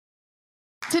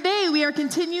Today, we are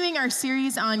continuing our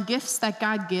series on gifts that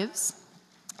God gives.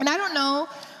 And I don't know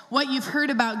what you've heard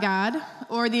about God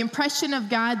or the impression of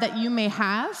God that you may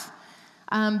have,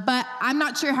 but I'm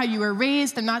not sure how you were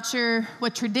raised. I'm not sure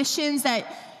what traditions that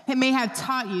it may have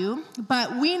taught you,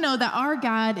 but we know that our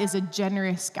God is a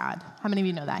generous God. How many of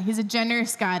you know that? He's a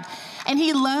generous God, and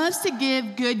he loves to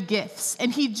give good gifts,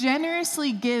 and he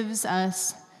generously gives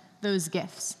us those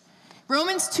gifts.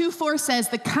 Romans 2:4 says,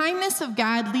 the kindness of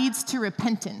God leads to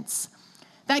repentance.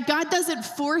 That God doesn't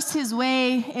force his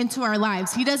way into our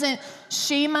lives. He doesn't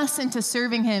shame us into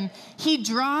serving him. He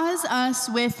draws us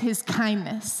with his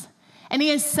kindness. And he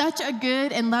is such a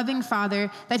good and loving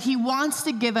Father that he wants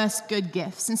to give us good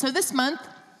gifts. And so this month,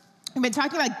 we've been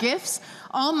talking about gifts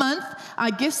all month,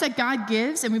 gifts that God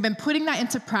gives, and we've been putting that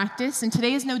into practice, and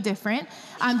today is no different.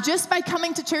 Just by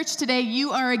coming to church today,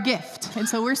 you are a gift. And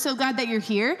so we're so glad that you're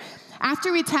here.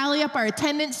 After we tally up our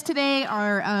attendance today,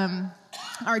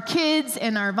 our kids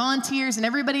and our volunteers and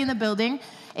everybody in the building,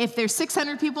 if there's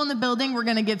 600 people in the building, we're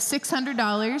going to give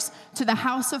 $600 to the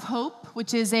House of Hope,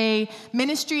 which is a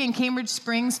ministry in Cambridge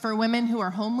Springs for women who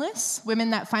are homeless, women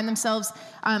that find themselves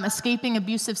escaping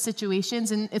abusive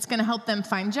situations, and it's going to help them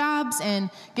find jobs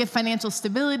and give financial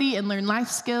stability and learn life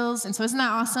skills. And so isn't that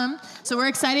awesome? So we're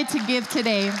excited to give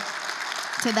today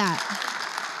to that.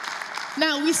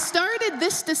 Now, we started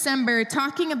this December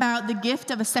talking about the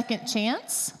gift of a second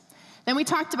chance. Then we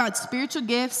talked about spiritual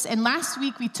gifts, and last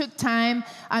week we took time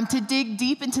to dig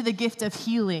deep into the gift of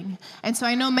healing. And so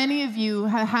I know many of you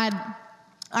have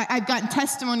I've gotten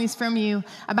testimonies from you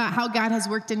about how God has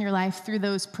worked in your life through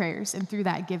those prayers and through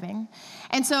that giving.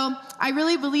 And so I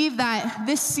really believe that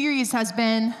this series has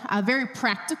been very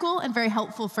practical and very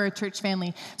helpful for a church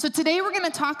family. So today we're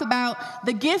going to talk about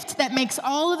the gift that makes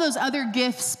all of those other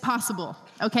gifts possible,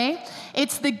 okay?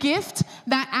 It's the gift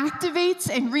that activates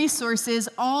and resources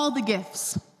all the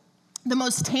gifts. The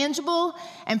most tangible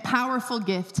and powerful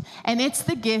gift, and it's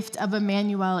the gift of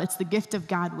Emmanuel. It's the gift of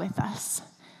God with us.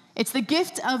 It's the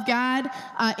gift of God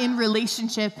in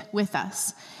relationship with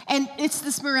us. And it's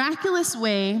this miraculous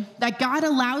way that God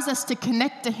allows us to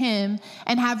connect to him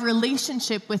and have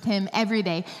relationship with him every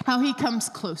day, how he comes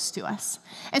close to us.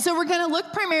 And so we're going to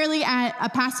look primarily at a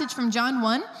passage from John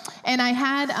 1, and I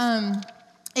had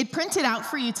it printed out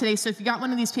for you today, so if you got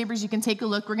one of these papers, you can take a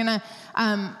look. We're going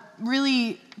to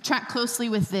really track closely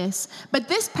with this. But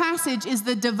this passage is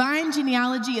the divine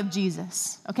genealogy of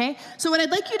Jesus, okay? So what I'd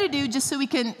like you to do, just so we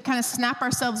can kind of snap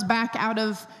ourselves back out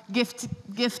of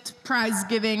gift prize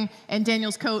giving and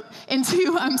Daniel's coat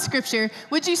into scripture,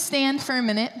 would you stand for a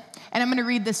minute? And I'm going to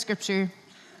read this scripture,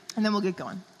 and then we'll get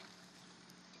going.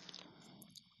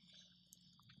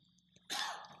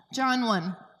 John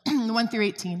 1, 1 through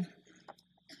 18.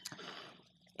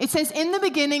 It says, in the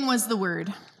beginning was the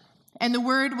Word, and the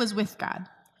Word was with God,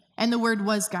 and the Word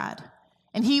was God.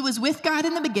 And he was with God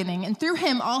in the beginning, and through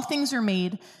him all things were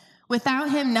made. Without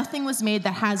him nothing was made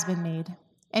that has been made.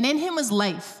 And in him was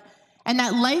life, and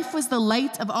that life was the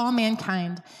light of all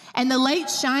mankind. And the light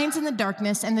shines in the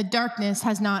darkness, and the darkness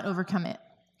has not overcome it.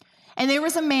 And there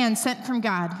was a man sent from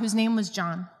God, whose name was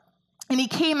John. And he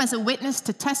came as a witness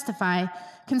to testify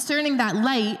concerning that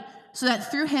light, so that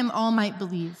through him all might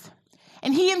believe.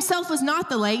 And he himself was not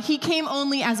the light. He came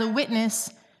only as a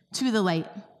witness to the light.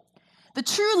 The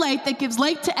true light that gives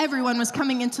light to everyone was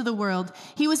coming into the world.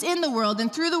 He was in the world,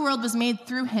 and through the world was made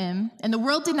through him, and the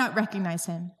world did not recognize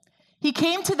him. He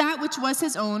came to that which was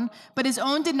his own, but his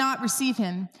own did not receive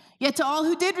him. Yet to all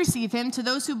who did receive him, to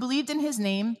those who believed in his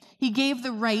name, he gave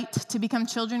the right to become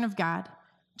children of God.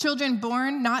 Children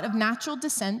born not of natural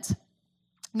descent,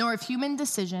 nor of human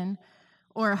decision,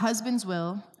 or a husband's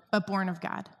will, but born of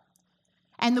God.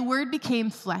 And the Word became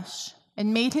flesh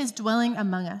and made his dwelling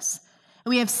among us.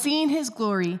 And we have seen his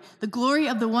glory, the glory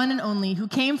of the one and only who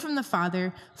came from the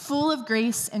Father, full of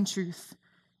grace and truth.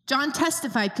 John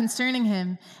testified concerning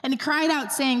him, and he cried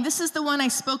out, saying, this is the one I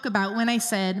spoke about when I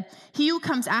said, he who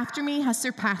comes after me has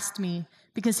surpassed me,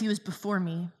 because he was before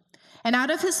me. And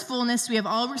out of his fullness we have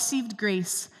all received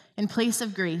grace in place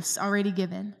of grace already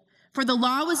given. For the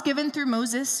law was given through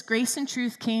Moses, grace and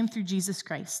truth came through Jesus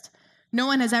Christ. No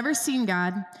one has ever seen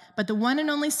God, but the one and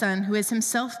only Son, who is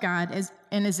himself God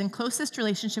and is in closest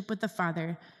relationship with the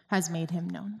Father, has made him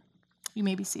known. You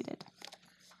may be seated.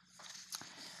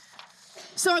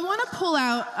 So I want to pull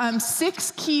out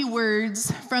 6 key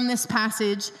words from this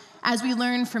passage as we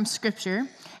learn from Scripture.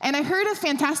 And I heard a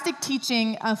fantastic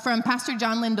teaching from Pastor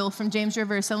John Lindell from James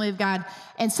River Assembly of God.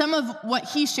 And some of what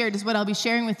he shared is what I'll be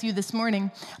sharing with you this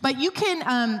morning. But you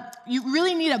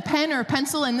really need a pen or a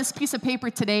pencil and this piece of paper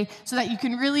today so that you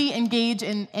can really engage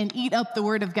and eat up the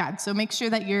Word of God. So make sure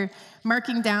that you're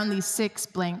marking down these 6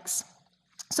 blanks.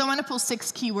 So I want to pull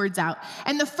 6 key words out.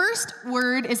 And the first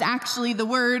word is actually the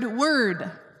word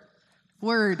word.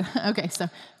 Word. Okay, so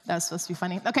that was supposed to be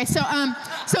funny. Okay, so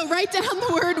write down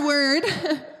the word word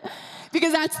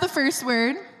because that's the first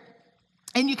word.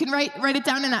 And you can write it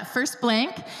down in that first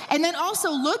blank. And then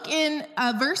also look in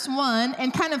verse 1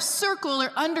 and kind of circle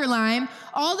or underline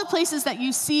all the places that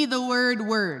you see the word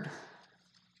word.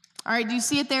 All right, do you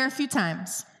see it there a few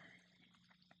times?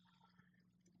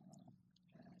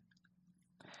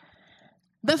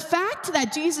 The fact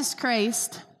that Jesus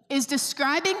Christ is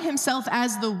describing himself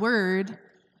as the Word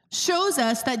shows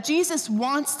us that Jesus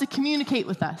wants to communicate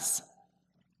with us.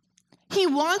 He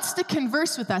wants to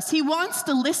converse with us. He wants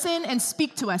to listen and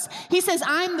speak to us. He says,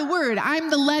 I'm the Word, I'm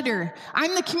the letter,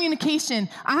 I'm the communication.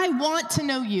 I want to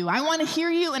know you. I want to hear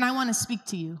you and I want to speak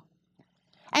to you.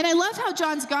 And I love how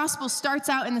John's gospel starts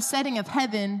out in the setting of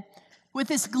heaven with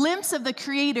this glimpse of the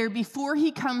Creator before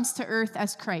he comes to earth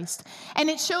as Christ. And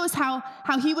it shows how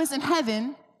he was in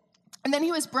heaven, and then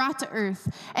he was brought to earth,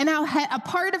 and how a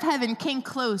part of heaven came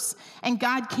close, and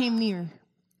God came near.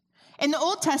 In the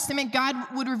Old Testament, God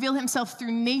would reveal himself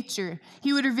through nature.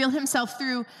 He would reveal himself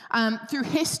through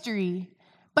history.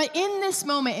 But in this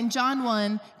moment, in John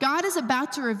 1, God is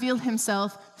about to reveal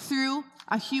himself through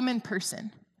a human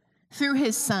person, through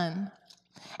his Son.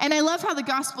 And I love how the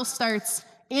gospel starts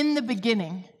in the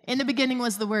beginning. In the beginning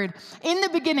was the Word. In the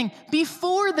beginning,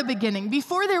 before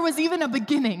there was even a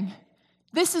beginning,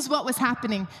 this is what was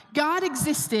happening. God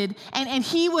existed, and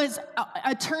he was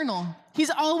eternal. He's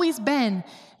always been.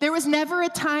 There was never a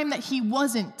time that he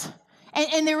wasn't.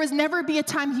 And there was never be a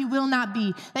time he will not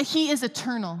be, that he is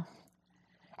eternal.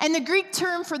 And the Greek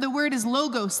term for the word is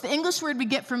logos. The English word we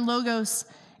get from logos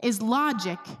is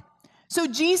logic. So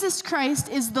Jesus Christ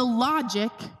is the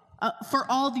logic for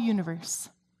all the universe.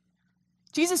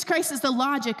 Jesus Christ is the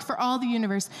logic for all the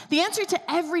universe. The answer to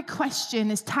every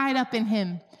question is tied up in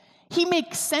him. He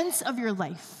makes sense of your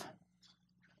life.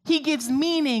 He gives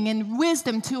meaning and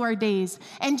wisdom to our days.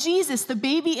 And Jesus, the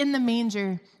baby in the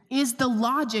manger, is the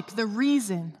logic, the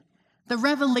reason, the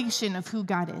revelation of who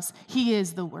God is. He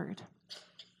is the Word.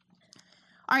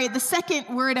 All right, the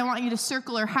second word I want you to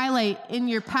circle or highlight in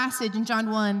your passage in John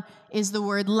 1 is the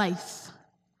word life.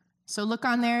 So look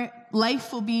on there.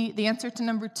 Life will be the answer to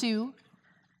number 2.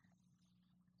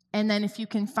 And then if you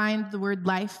can find the word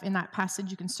life in that passage,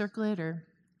 you can circle it or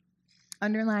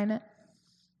underline it.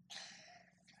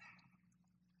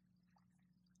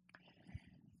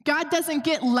 God doesn't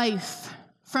get life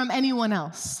from anyone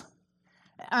else.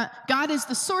 God is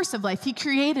the source of life. He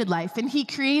created life, and he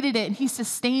created it, and he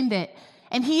sustained it.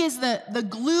 And he is the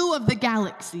glue of the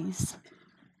galaxies.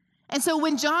 And so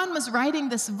when John was writing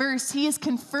this verse, he is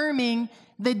confirming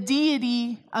the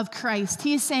deity of Christ.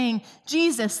 He is saying,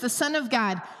 Jesus, the Son of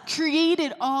God,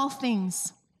 created all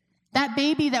things. That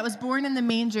baby that was born in the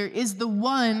manger is the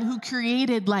one who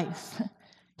created life.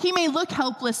 He may look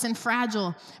helpless and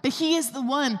fragile, but he is the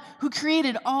one who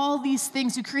created all these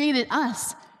things, who created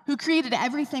us, who created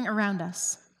everything around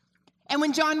us. And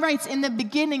when John writes, in the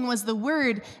beginning was the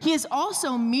Word, he is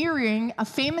also mirroring a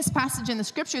famous passage in the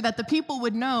scripture that the people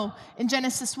would know in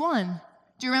Genesis 1.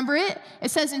 Do you remember it?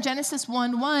 It says in Genesis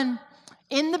 1:1,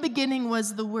 in the beginning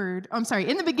was the Word.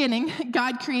 In the beginning,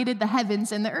 God created the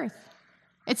heavens and the earth.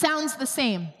 It sounds the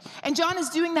same. And John is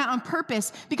doing that on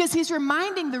purpose because he's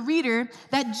reminding the reader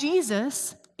that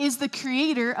Jesus is the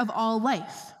creator of all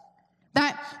life.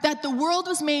 That the world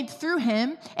was made through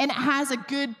him and it has a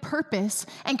good purpose,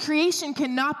 and creation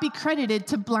cannot be credited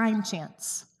to blind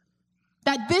chance.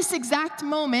 That this exact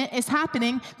moment is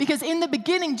happening because in the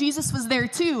beginning, Jesus was there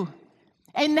too.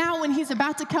 And now when he's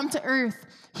about to come to earth,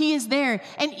 he is there.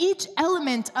 And each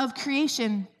element of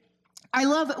creation, I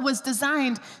love, was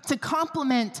designed to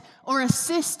complement or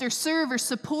assist or serve or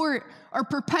support or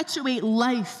perpetuate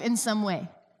life in some way.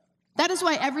 That is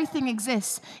why everything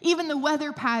exists. Even the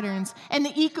weather patterns and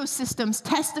the ecosystems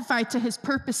testify to his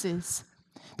purposes.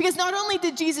 Because not only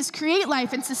did Jesus create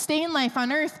life and sustain life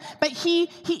on earth, but he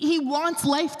wants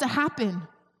life to happen.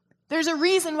 There's a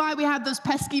reason why we have those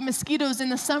pesky mosquitoes in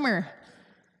the summer.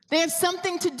 They have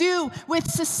something to do with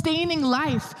sustaining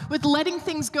life, with letting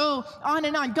things go on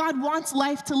and on. God wants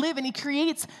life to live, and he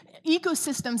creates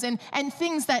ecosystems and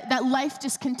things that life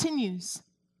just continues.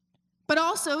 But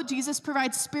also, Jesus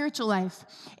provides spiritual life.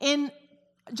 In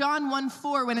John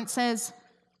 1:4, when it says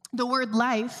the word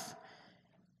life,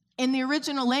 in the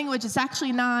original language, it's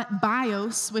actually not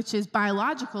bios, which is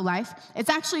biological life. It's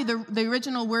actually the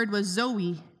original word was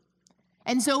zoe.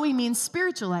 And zoe means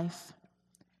spiritual life.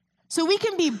 So we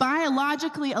can be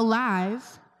biologically alive,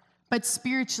 but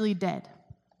spiritually dead.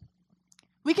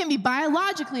 We can be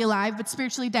biologically alive, but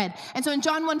spiritually dead. And so in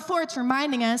John 1:4, it's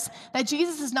reminding us that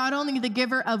Jesus is not only the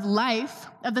giver of life,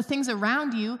 of the things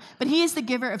around you, but he is the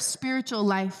giver of spiritual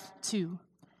life too.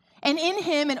 And in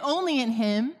him, and only in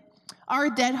him, our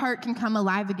dead heart can come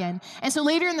alive again. And so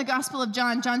later in the Gospel of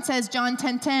John, John says, John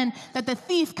 10:10, that the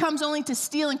thief comes only to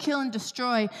steal and kill and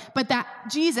destroy, but that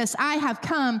Jesus, I have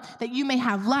come that you may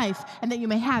have life and that you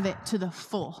may have it to the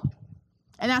full.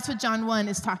 And that's what John 1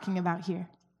 is talking about here.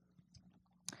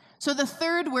 So the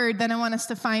third word that I want us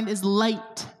to find is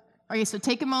light. Okay, so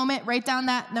take a moment, write down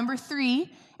that number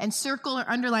 3, and circle or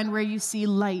underline where you see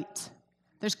light.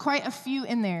 There's quite a few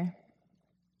in there.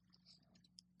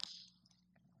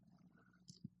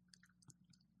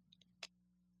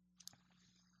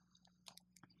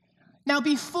 Now,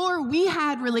 before we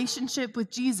had relationship with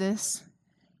Jesus,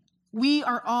 we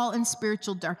are all in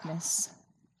spiritual darkness.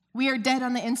 We are dead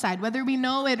on the inside, whether we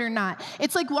know it or not.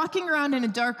 It's like walking around in a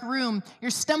dark room. You're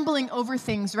stumbling over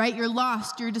things, right? You're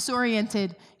lost. You're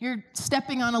disoriented. You're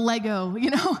stepping on a Lego.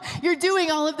 You're doing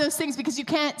all of those things because you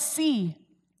can't see.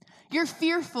 You're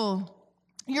fearful.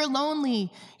 You're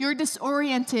lonely. You're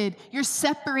disoriented. You're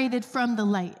separated from the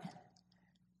light.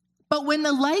 But when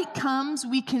the light comes,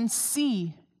 we can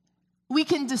see. We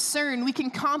can discern. We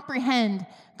can comprehend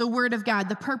the Word of God,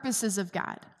 the purposes of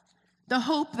God, the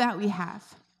hope that we have.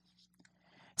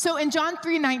 So in John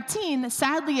 3:19,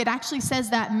 sadly, it actually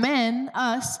says that men,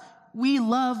 us, we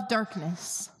love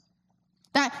darkness.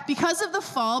 That because of the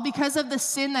fall, because of the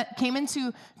sin that came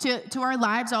into our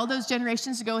lives all those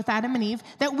generations ago with Adam and Eve,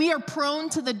 that we are prone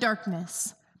to the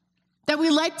darkness. That we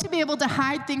like to be able to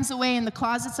hide things away in the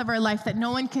closets of our life that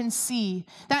no one can see.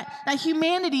 That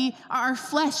humanity, our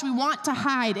flesh, we want to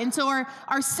hide. And so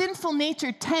our sinful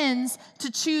nature tends to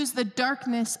choose the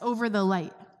darkness over the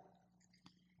light.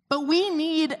 But we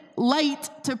need light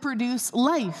to produce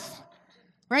life,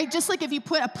 right? Just like if you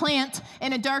put a plant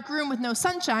in a dark room with no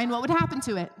sunshine, what would happen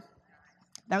to it?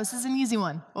 That was just an easy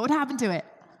one. What would happen to it?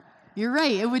 You're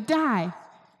right, it would die.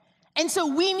 And so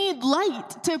we need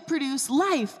light to produce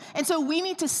life. And so we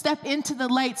need to step into the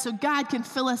light so God can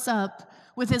fill us up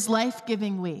with his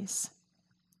life-giving ways.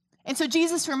 And so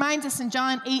Jesus reminds us in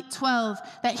John 8:12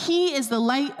 that he is the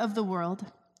light of the world,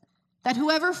 that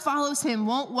whoever follows him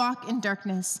won't walk in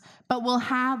darkness, but will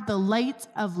have the light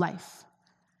of life.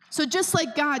 So just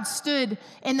like God stood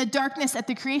in the darkness at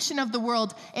the creation of the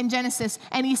world in Genesis,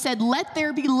 and he said, let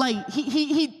there be light.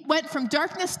 He went from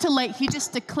darkness to light. He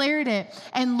just declared it,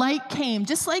 and light came.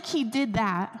 Just like he did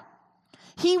that,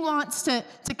 he wants to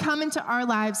come into our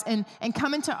lives and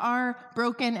come into our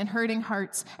broken and hurting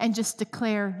hearts and just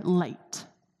declare light.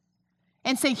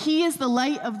 And say, he is the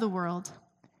light of the world.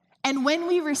 And when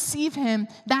we receive him,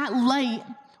 that light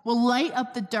will light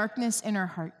up the darkness in our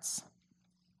hearts.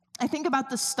 I think about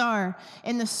the star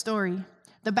in the story,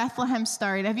 the Bethlehem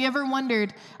star. And have you ever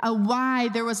wondered why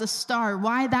there was a star,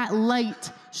 why that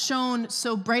light shone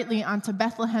so brightly onto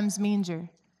Bethlehem's manger?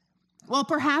 Well,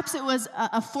 perhaps it was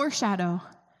a foreshadow.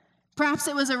 Perhaps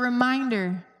it was a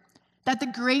reminder that the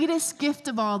greatest gift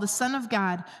of all, the Son of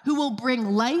God, who will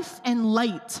bring life and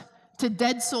light to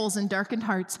dead souls and darkened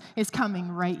hearts, is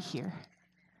coming right here.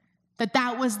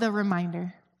 That was the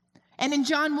reminder. And in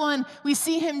John 1, we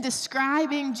see him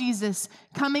describing Jesus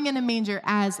coming in a manger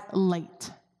as light.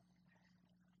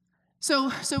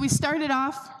 So we started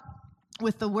off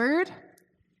with the word,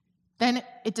 then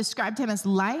it described him as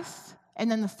life, and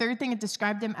then the third thing, it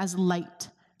described him as light.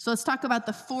 So let's talk about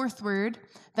the fourth word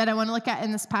that I want to look at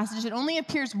in this passage. It only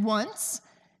appears once.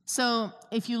 So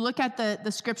if you look at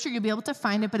the scripture, you'll be able to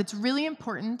find it, but it's really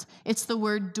important. It's the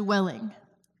word dwelling.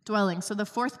 Dwelling. So the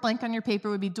fourth blank on your paper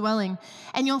would be dwelling.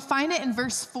 And you'll find it in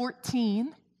verse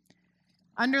 14.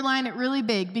 Underline it really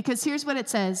big, because here's what it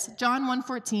says. John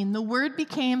 1:14, the Word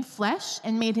became flesh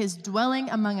and made his dwelling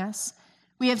among us.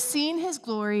 We have seen his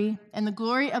glory and the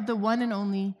glory of the one and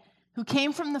only who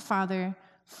came from the Father,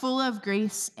 full of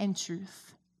grace and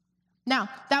truth. Now,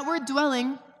 that word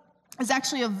dwelling is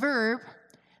actually a verb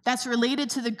that's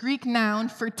related to the Greek noun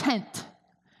for tent.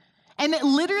 And it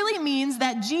literally means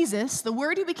that Jesus, the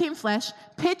Word who became flesh,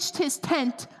 pitched his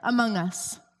tent among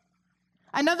us.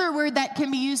 Another word that can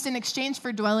be used in exchange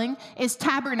for dwelling is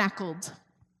tabernacled.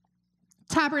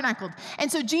 Tabernacled.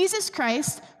 And so Jesus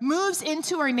Christ moves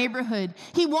into our neighborhood.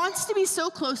 He wants to be so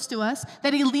close to us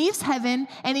that he leaves heaven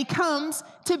and he comes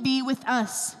to be with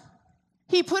us.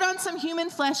 He put on some human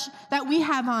flesh that we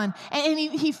have on, and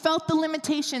he felt the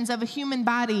limitations of a human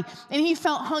body, and he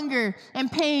felt hunger and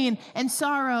pain and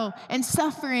sorrow and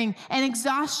suffering and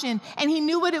exhaustion, and he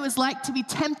knew what it was like to be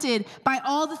tempted by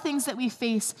all the things that we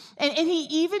face, and he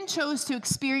even chose to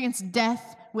experience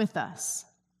death with us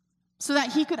so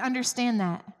that he could understand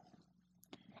that.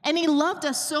 And he loved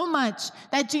us so much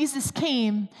that Jesus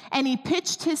came and he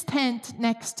pitched his tent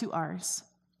next to ours.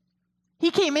 He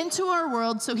came into our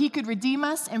world so he could redeem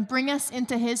us and bring us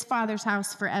into his Father's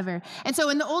house forever. And so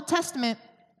in the Old Testament,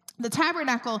 the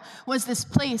tabernacle was this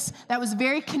place that was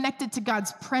very connected to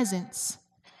God's presence.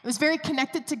 It was very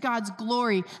connected to God's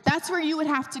glory. That's where you would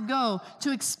have to go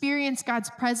to experience God's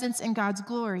presence and God's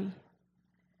glory.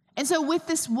 And so with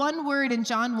this one word in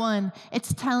John 1,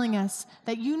 it's telling us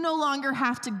that you no longer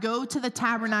have to go to the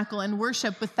tabernacle and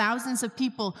worship with thousands of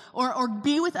people or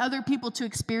be with other people to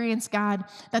experience God,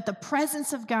 that the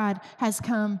presence of God has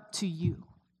come to you.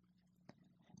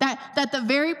 That the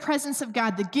very presence of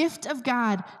God, the gift of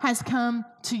God, has come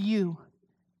to you.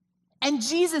 And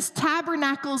Jesus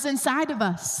tabernacles inside of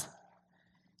us.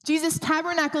 Jesus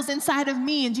tabernacles inside of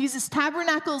me, and Jesus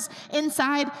tabernacles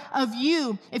inside of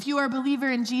you if you are a believer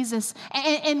in Jesus.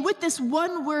 And with this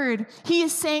one word, he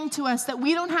is saying to us that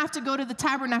we don't have to go to the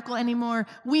tabernacle anymore.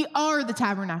 We are the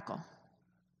tabernacle.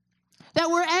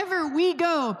 That wherever we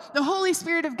go, the Holy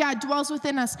Spirit of God dwells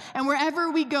within us, and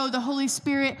wherever we go, the Holy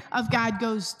Spirit of God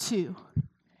goes too.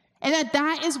 And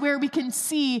that is where we can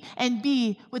see and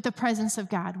be with the presence of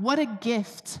God. What a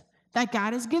gift that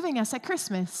God is giving us at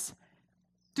Christmas,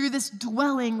 through this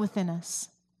dwelling within us.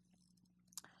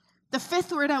 The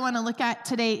fifth word I want to look at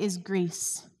today is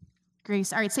grace.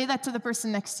 Grace. All right, say that to the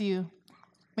person next to you.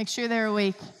 Make sure they're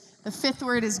awake. The fifth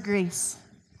word is grace.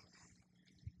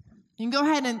 You can go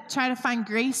ahead and try to find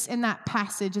grace in that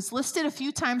passage. It's listed a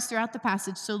few times throughout the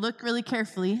passage, so look really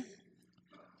carefully.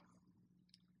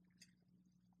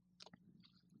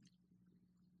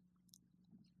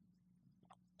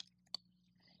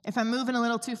 If I'm moving a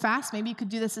little too fast, maybe you could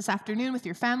do this afternoon with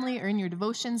your family or in your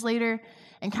devotions later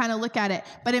and kind of look at it.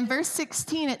 But in verse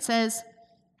 16, it says,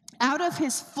 out of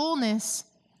his fullness,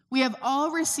 we have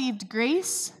all received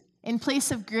grace in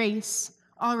place of grace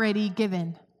already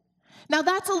given. Now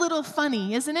that's a little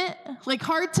funny, isn't it? Like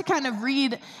hard to kind of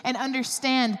read and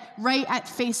understand right at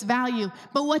face value.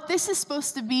 But what this is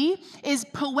supposed to be is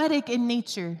poetic in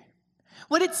nature.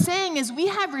 What it's saying is we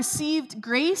have received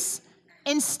grace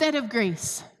instead of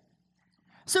grace.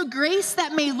 So grace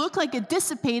that may look like it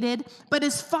dissipated, but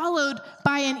is followed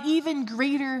by an even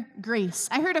greater grace.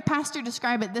 I heard a pastor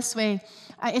describe it this way.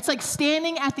 It's like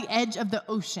standing at the edge of the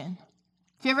ocean.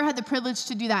 If you ever had the privilege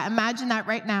to do that, imagine that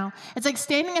right now. It's like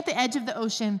standing at the edge of the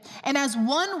ocean, and as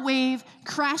one wave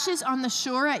crashes on the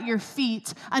shore at your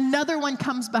feet, another one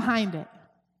comes behind it.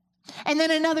 And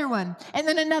then another one, and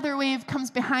then another wave comes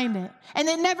behind it. And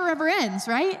it never ever ends,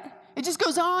 right? It just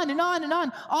goes on and on and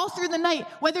on, all through the night,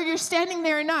 whether you're standing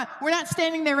there or not. We're not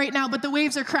standing there right now, but the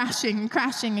waves are crashing and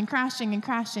crashing and crashing and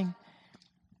crashing.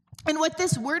 And what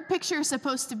this word picture is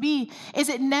supposed to be is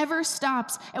it never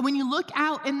stops. And when you look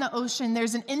out in the ocean,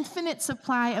 there's an infinite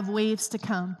supply of waves to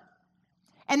come.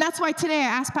 And that's why today I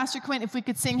asked Pastor Quint if we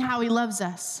could sing How He Loves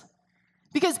Us.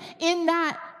 Because in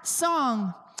that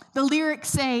song, the lyrics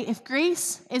say, if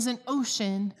grace is an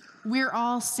ocean, we're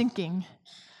all sinking.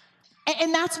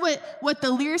 And that's what the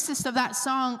lyricist of that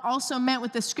song also meant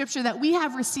with the scripture, that we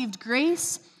have received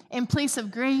grace in place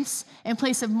of grace, in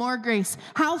place of more grace.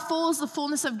 How full is the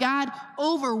fullness of God?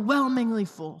 Overwhelmingly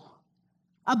full,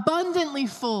 abundantly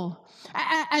full,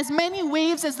 as many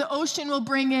waves as the ocean will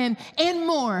bring in, and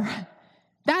more.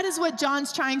 That is what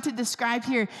John's trying to describe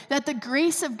here, that the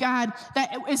grace of God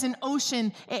that is an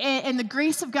ocean, and the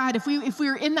grace of God, if we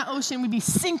were in the ocean, we'd be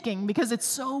sinking because it's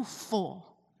so full.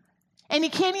 And he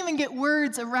can't even get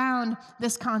words around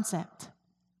this concept.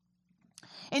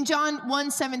 In John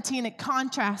 1:17, it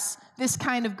contrasts this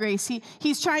kind of grace.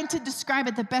 He's trying to describe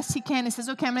it the best he can. He says,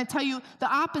 okay, I'm going to tell you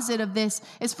the opposite of this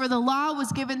is, for the law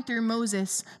was given through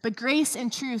Moses, but grace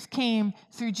and truth came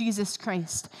through Jesus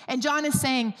Christ. And John is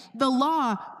saying, the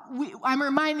law, I'm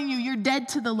reminding you, you're dead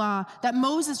to the law, that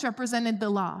Moses represented the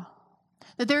law.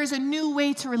 That there is a new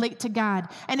way to relate to God.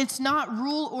 And it's not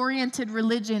rule-oriented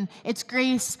religion. It's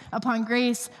grace upon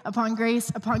grace upon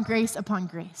grace upon grace upon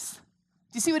grace.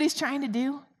 Do you see what he's trying to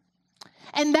do?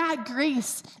 And that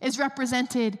grace is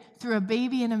represented through a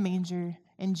baby in a manger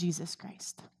in Jesus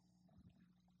Christ.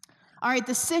 All right,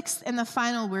 the sixth and the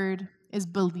final word is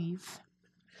believe.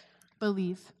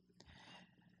 Believe.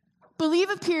 Believe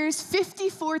appears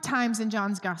 54 times in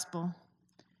John's gospel.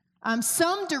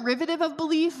 Some derivative of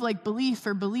belief, like belief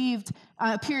or believed,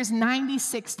 appears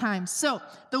 96 times. So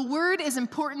the word is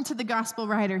important to the gospel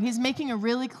writer. He's making a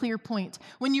really clear point.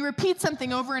 When you repeat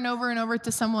something over and over and over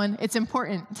to someone, it's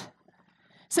important.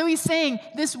 So he's saying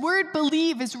this word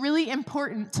believe is really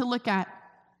important to look at.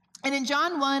 And in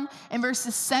John 1 and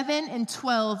verses 7 and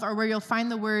 12 are where you'll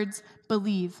find the words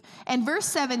believe. And verse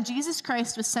 7, Jesus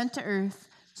Christ was sent to earth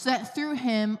so that through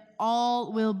him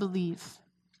all will believe.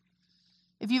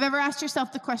 If you've ever asked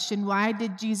yourself the question, why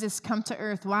did Jesus come to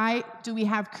earth? Why do we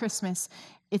have Christmas?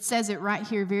 It says it right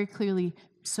here very clearly,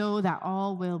 so that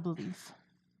all will believe.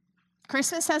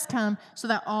 Christmas has come so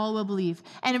that all will believe.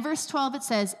 And in verse 12 it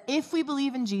says, if we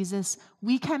believe in Jesus,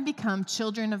 we can become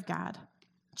children of God,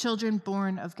 children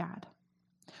born of God.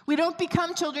 We don't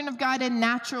become children of God in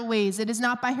natural ways. It is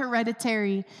not by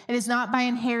hereditary. It is not by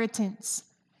inheritance.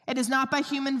 It is not by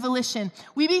human volition.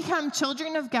 We become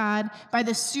children of God by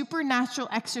the supernatural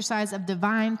exercise of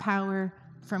divine power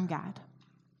from God.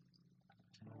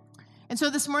 And so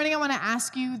this morning I want to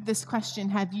ask you this question.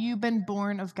 Have you been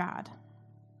born of God?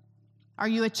 Are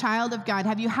you a child of God?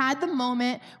 Have you had the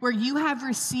moment where you have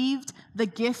received the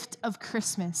gift of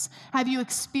Christmas? Have you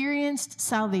experienced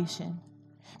salvation?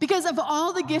 Because of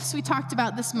all the gifts we talked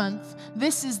about this month,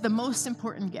 this is the most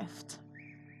important gift.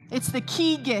 It's the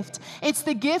key gift. It's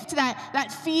the gift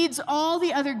that feeds all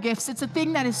the other gifts. It's a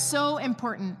thing that is so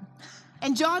important.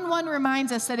 And John 1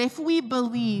 reminds us that if we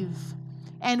believe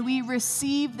and we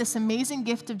receive this amazing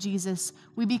gift of Jesus,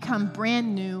 we become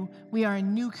brand new. We are a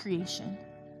new creation.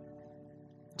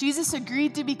 Jesus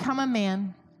agreed to become a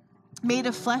man made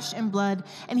of flesh and blood,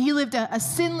 and he lived a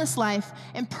sinless life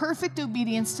in perfect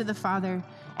obedience to the Father,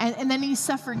 and then he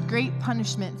suffered great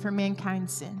punishment for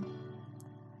mankind's sin.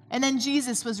 And then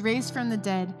Jesus was raised from the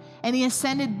dead, and he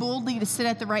ascended boldly to sit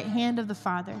at the right hand of the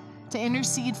Father to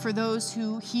intercede for those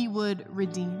who he would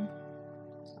redeem.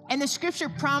 And the scripture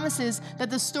promises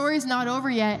that the story is not over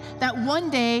yet, that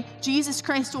one day Jesus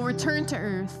Christ will return to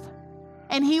earth,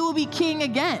 and he will be king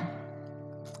again.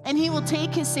 And he will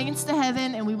take his saints to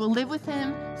heaven, and we will live with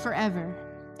him forever.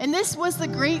 And this was the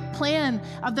great plan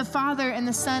of the Father and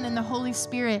the Son and the Holy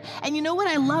Spirit. And you know what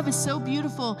I love is so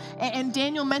beautiful, and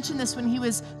Daniel mentioned this when he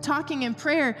was talking in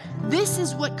prayer. This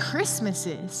is what Christmas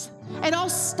is. It all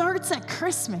starts at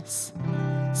Christmas.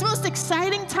 It's the most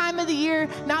exciting time of the year,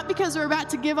 not because we're about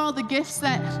to give all the gifts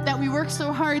that we work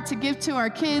so hard to give to our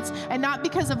kids, and not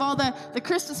because of all the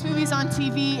Christmas movies on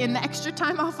TV and the extra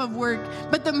time off of work,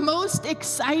 but the most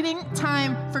exciting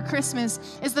time for Christmas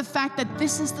is the fact that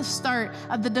this is the start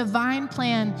of the divine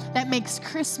plan that makes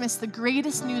Christmas the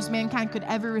greatest news mankind could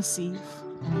ever receive.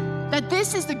 That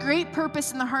this is the great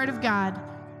purpose in the heart of God.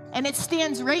 And it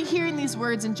stands right here in these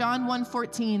words in John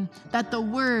 1:14, that the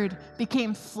Word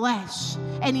became flesh,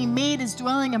 and he made his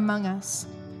dwelling among us.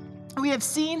 We have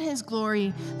seen his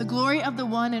glory, the glory of the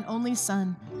one and only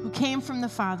Son, who came from the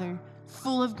Father,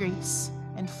 full of grace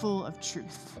and full of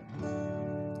truth.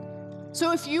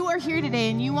 So if you are here today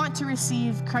and you want to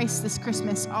receive Christ this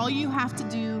Christmas, all you have to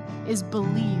do is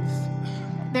believe.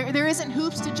 There isn't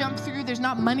hoops to jump through. There's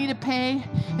not money to pay.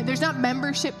 There's not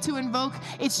membership to invoke.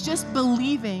 It's just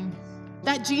believing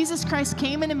that Jesus Christ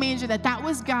came in a manger, that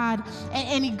was God,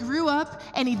 and he grew up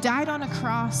and he died on a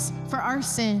cross for our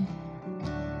sin.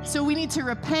 So we need to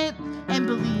repent and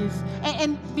believe.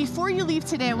 And before you leave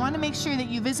today, I want to make sure that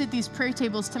you visit these prayer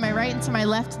tables to my right and to my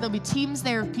left. There'll be teams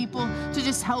there of people to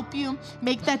just help you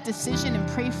make that decision and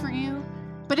pray for you.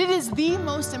 But it is the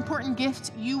most important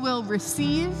gift you will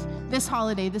receive this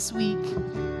holiday, this week.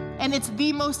 And it's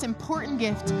the most important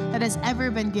gift that has ever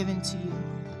been given to you.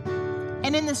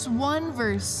 And in this one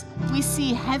verse, we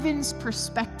see heaven's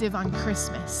perspective on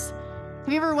Christmas. Have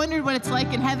you ever wondered what it's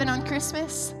like in heaven on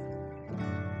Christmas?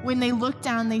 When they look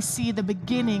down, they see the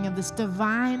beginning of this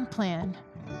divine plan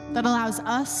that allows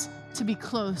us to be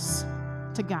close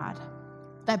to God,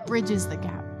 that bridges the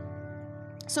gap.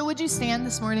 So would you stand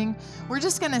this morning? We're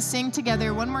just going to sing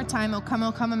together one more time, O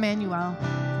Come, Emmanuel.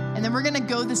 And then we're going to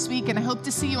go this week, and I hope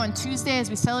to see you on Tuesday as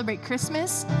we celebrate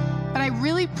Christmas. But I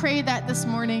really pray that this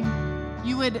morning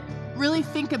you would really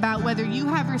think about whether you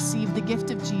have received the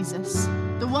gift of Jesus,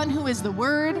 the one who is the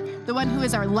Word, the one who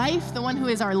is our life, the one who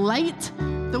is our light,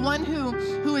 the one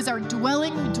who is our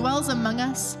dwelling, who dwells among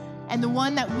us, and the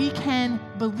one that we can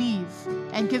believe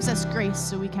and gives us grace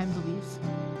so we can believe.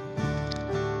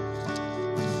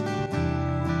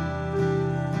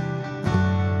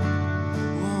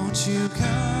 Won't you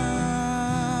come?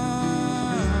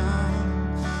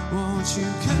 Won't you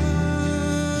come?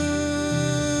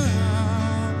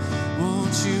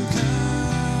 Won't you come?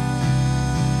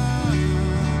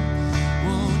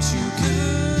 Won't you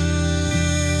come?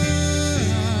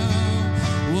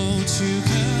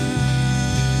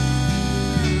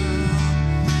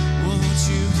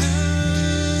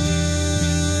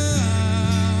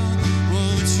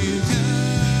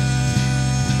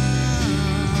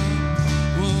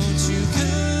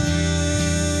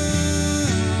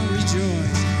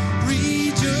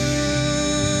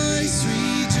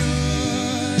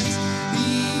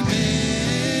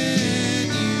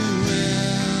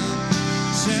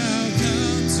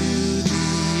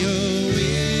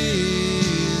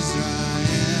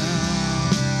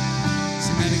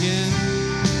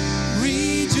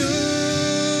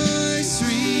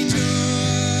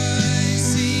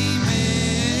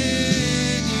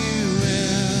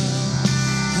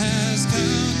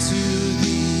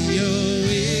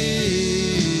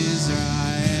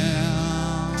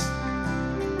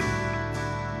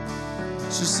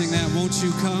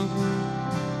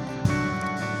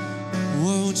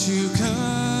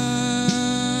 come?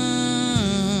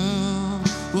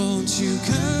 Won't you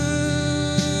come?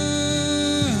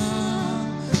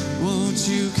 Won't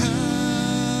you come?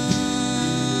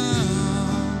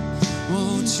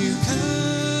 Won't you come?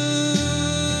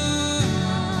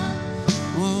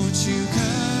 Won't you come?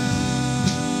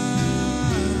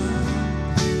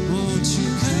 Won't you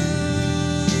come?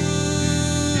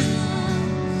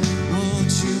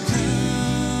 Won't you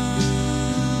come?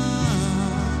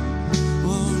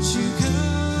 Won't you come?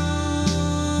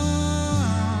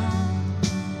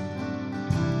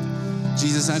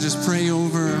 Jesus, I just pray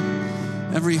over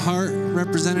every heart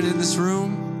represented in this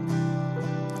room,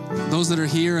 those that are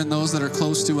here and those that are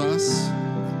close to us,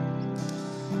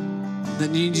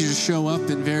 that need you to show up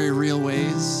in very real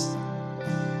ways,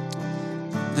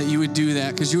 that you would do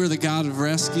that because you are the God of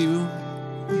rescue.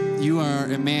 You are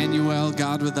Emmanuel,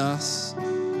 God with us,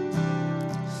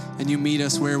 and you meet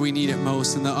us where we need it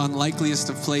most, in the unlikeliest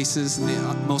of places, in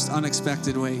the most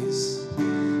unexpected ways.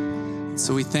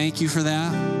 So we thank you for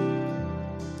that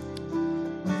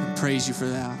and praise you for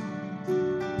that.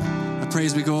 I pray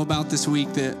as we go about this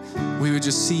week that we would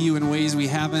just see you in ways we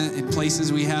haven't, in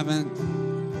places we haven't,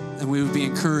 and we would be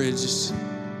encouraged,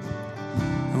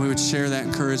 and we would share that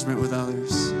encouragement with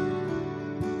others.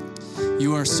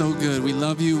 You are so good. We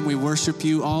love you and we worship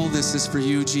you. All this is for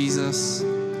you, Jesus.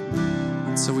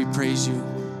 And so we praise you.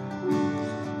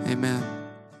 Amen.